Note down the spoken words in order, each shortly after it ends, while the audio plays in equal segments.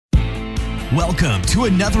Welcome to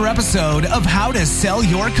another episode of How to Sell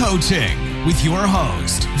Your Coaching with your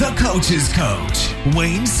host, the Coach's Coach,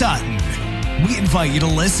 Wayne Sutton. We invite you to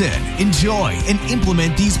listen, enjoy, and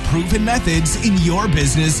implement these proven methods in your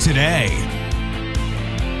business today.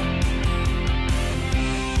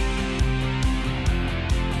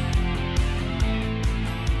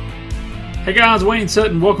 Hey guys, Wayne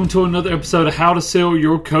Sutton. Welcome to another episode of How to Sell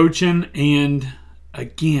Your Coaching. And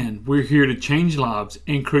again, we're here to change lives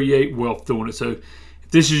and create wealth doing it. So if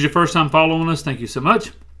this is your first time following us, thank you so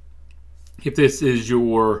much. If this is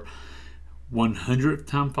your 100th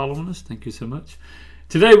time following us, thank you so much.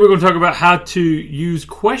 Today we're going to talk about how to use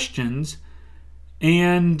questions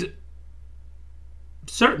and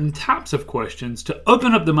certain types of questions to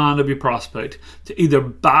open up the mind of your prospect to either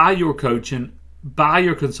buy your coaching, buy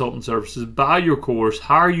your consultant services, buy your course,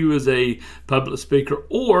 hire you as a public speaker,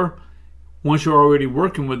 or once you're already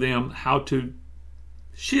working with them, how to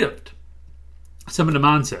shift some of the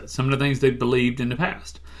mindsets, some of the things they believed in the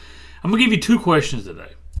past. I'm going to give you two questions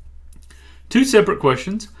today. Two separate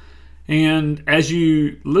questions. And as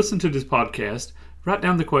you listen to this podcast, write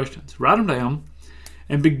down the questions. Write them down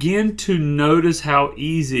and begin to notice how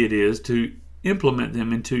easy it is to implement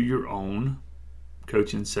them into your own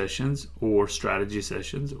coaching sessions or strategy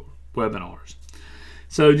sessions or webinars.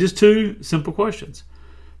 So just two simple questions.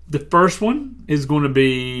 The first one is going to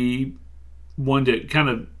be one that kind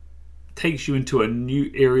of takes you into a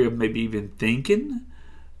new area of maybe even thinking,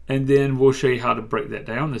 and then we'll show you how to break that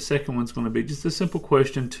down. The second one's going to be just a simple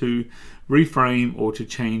question to reframe or to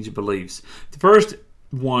change beliefs. The first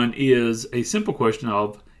one is a simple question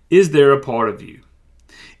of, is there a part of you?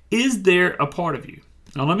 Is there a part of you?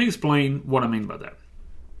 Now let me explain what I mean by that.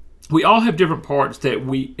 We all have different parts that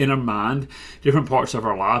we, in our mind, different parts of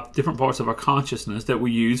our life, different parts of our consciousness that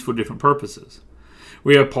we use for different purposes.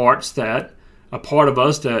 We have parts that, a part of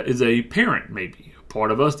us that is a parent maybe, a part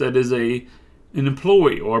of us that is an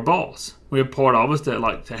employee or a boss. We have part of us that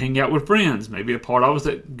like to hang out with friends, maybe a part of us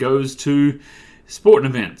that goes to sporting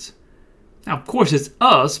events. Now, of course, it's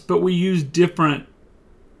us, but we use different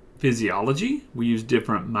physiology, we use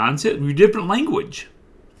different mindset, we use different language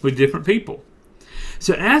with different people.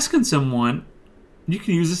 So asking someone, you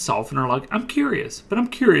can use a softener like, I'm curious,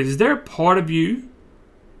 is there a part of you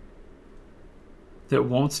that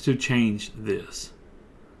wants to change this?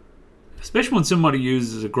 Especially when somebody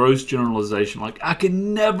uses a gross generalization like, I could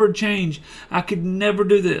never change, I could never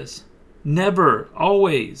do this, never,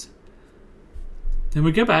 always. Then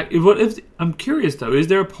we go back, if I'm curious though, is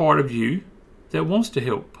there a part of you that wants to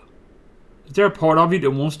help? Is there a part of you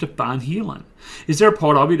that wants to find healing? Is there a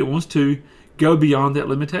part of you that wants to go beyond that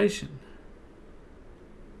limitation?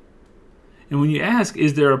 And when you ask,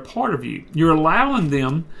 is there a part of you? You're allowing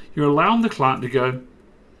the client to go,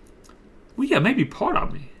 well, yeah, maybe part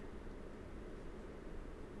of me.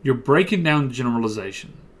 You're breaking down the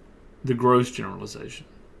generalization, the gross generalization.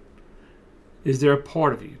 Is there a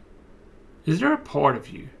part of you? Is there a part of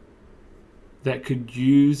you that could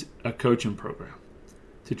use a coaching program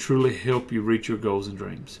to truly help you reach your goals and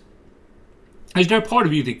dreams? Is there a part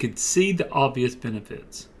of you that could see the obvious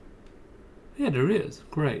benefits? Yeah, there is.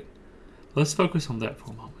 Great. Let's focus on that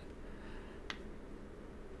for a moment.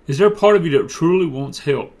 Is there a part of you that truly wants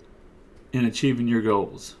help in achieving your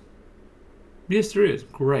goals? Yes, there is.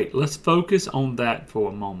 Great. Let's focus on that for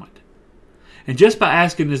a moment. And just by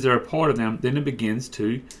asking, is there a part of them, then it begins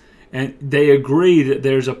to, and they agree that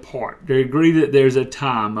there's a part. They agree that there's a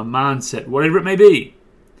time, a mindset, whatever it may be.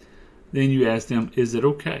 Then you ask them, is it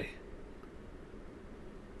okay?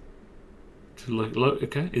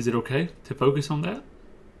 Okay, is it okay to focus on that?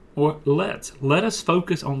 Or let us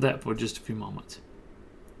focus on that for just a few moments.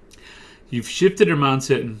 You've shifted your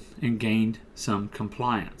mindset and gained some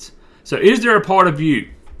compliance. So is there a part of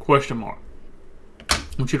you? Question mark. I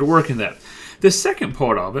want you to work in that. The second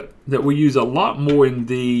part of it that we use a lot more in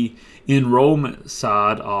the enrollment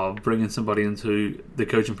side of bringing somebody into the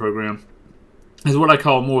coaching program is what I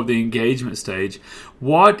call more of the engagement stage.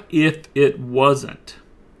 What if it wasn't?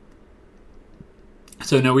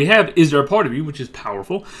 So now we have, is there a part of you, which is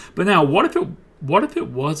powerful. But now, what if it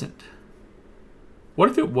wasn't? What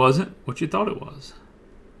if it wasn't what you thought it was?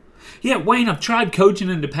 Yeah, Wayne, I've tried coaching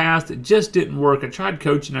in the past. It just didn't work. I tried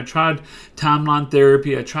coaching. I tried timeline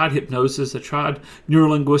therapy. I tried hypnosis. I tried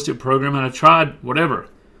neuro-linguistic programming. I tried whatever.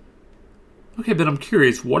 Okay, but I'm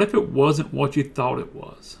curious. What if it wasn't what you thought it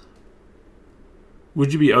was?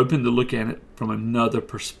 Would you be open to look at it from another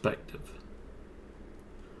perspective?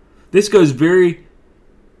 This goes very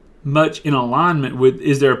much in alignment with,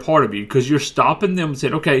 is there a part of you? Because you're stopping them and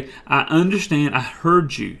saying, okay, I understand. I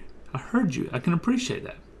heard you. I can appreciate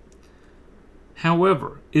that.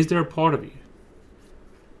 However, is there a part of you?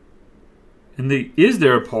 And the is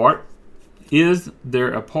there a part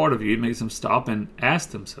of you? It makes them stop and ask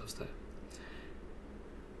themselves that.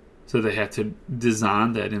 So they have to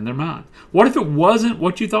design that in their mind. What if it wasn't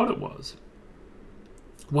what you thought it was?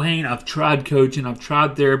 Wayne, I've tried coaching, I've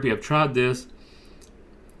tried therapy, I've tried this.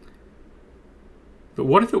 But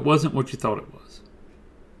what if it wasn't what you thought it was?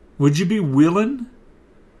 Would you be willing?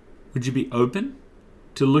 Would you be open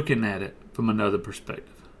to looking at it from another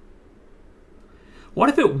perspective? What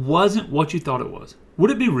if it wasn't what you thought it was?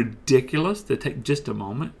 Would it be ridiculous to take just a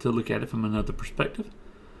moment to look at it from another perspective?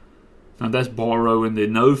 Now that's borrowing the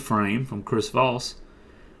no frame from Chris Voss.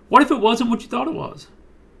 What if it wasn't what you thought it was?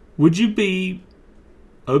 Would you be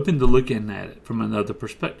open to looking at it from another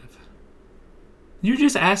perspective? You're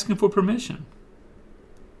just asking for permission.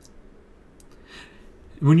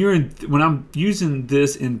 When I'm using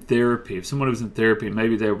this in therapy, if someone was in therapy,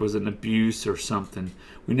 maybe there was an abuse or something,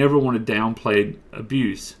 we never want to downplay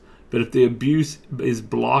abuse. But if the abuse is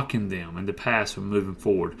blocking them in the past from moving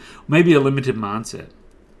forward, maybe a limited mindset.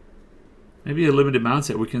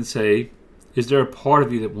 We can say, is there a part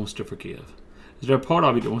of you that wants to forgive? Is there a part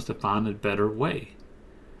of you that wants to find a better way?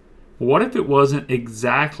 What if it wasn't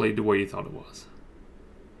exactly the way you thought it was?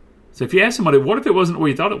 So if you ask somebody, what if it wasn't the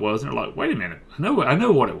way you thought it was? And they're like, wait a minute, I know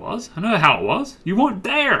what it was. I know how it was. You weren't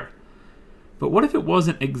there. But what if it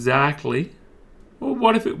wasn't exactly, or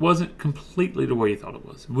what if it wasn't completely the way you thought it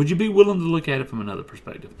was? Would you be willing to look at it from another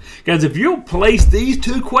perspective? Guys, if you'll place these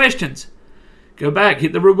two questions, go back,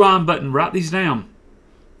 hit the rewind button, write these down.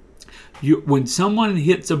 When someone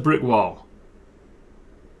hits a brick wall,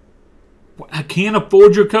 I can't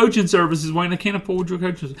afford your coaching services, Wayne. I can't afford your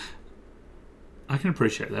coaching services. I can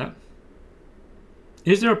appreciate that.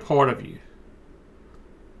 Is there a part of you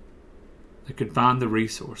that could find the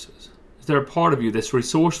resources? Is there a part of you that's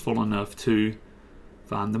resourceful enough to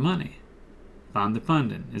find the money, find the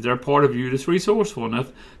funding? Is there a part of you that's resourceful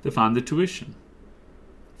enough to find the tuition?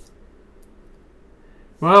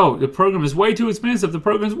 Well, the program is way too expensive. I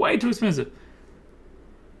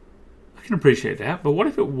can appreciate that. But what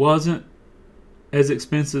if it wasn't as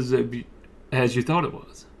expensive as you thought it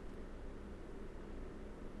was?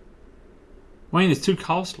 Wayne, it's too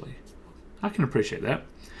costly. I can appreciate that.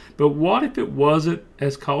 But what if it wasn't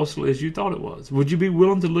as costly as you thought it was? Would you be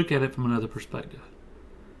willing to look at it from another perspective?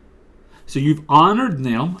 So you've honored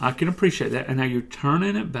them. I can appreciate that. And now you're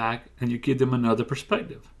turning it back and you give them another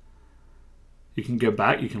perspective. You can go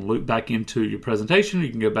back, you can look back into your presentation, you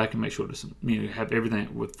can go back and make sure you have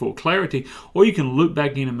everything with full clarity, or you can look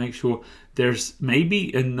back in and make sure there's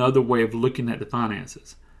maybe another way of looking at the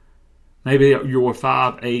finances. Maybe your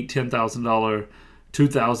 $5,000, $8,000, $10,000,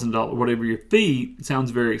 $2,000, whatever your fee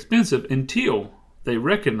sounds very expensive until they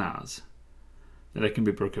recognize that it can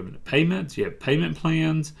be broken into payments. You have payment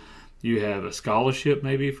plans, you have a scholarship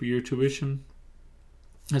maybe for your tuition.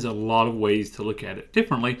 There's a lot of ways to look at it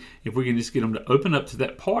differently if we can just get them to open up to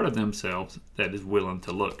that part of themselves that is willing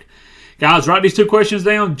to look. Guys, write these two questions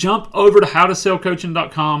down. Jump over to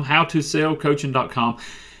howtosellcoaching.com, howtosellcoaching.com.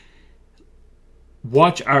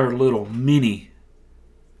 Watch our little mini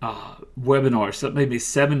webinar, so maybe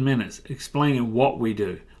 7 minutes, explaining what we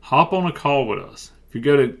do. Hop on a call with us. If you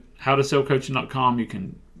go to howtosellcoaching.com, you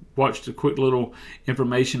can watch the quick little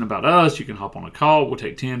information about us. You can hop on a call. We'll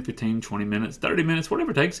take 10, 15, 20 minutes, 30 minutes,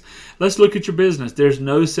 whatever it takes. Let's look at your business. There's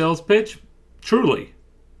no sales pitch, truly.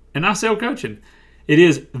 And I sell coaching.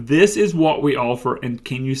 This is what we offer, and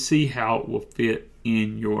can you see how it will fit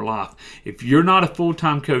in your life? If you're not a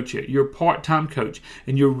full-time coach yet, you're a part-time coach,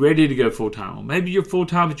 and you're ready to go full-time. Or maybe you're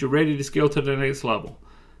full-time, but you're ready to scale to the next level.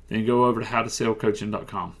 Then go over to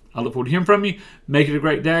howtosellcoaching.com. I look forward to hearing from you. Make it a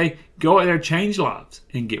great day. Go out there, change lives,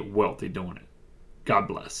 and get wealthy doing it. God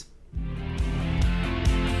bless.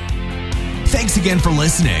 Thanks again for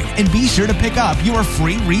listening, and be sure to pick up your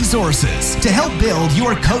free resources to help build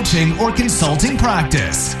your coaching or consulting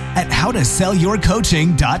practice at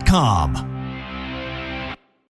howtosellyourcoaching.com.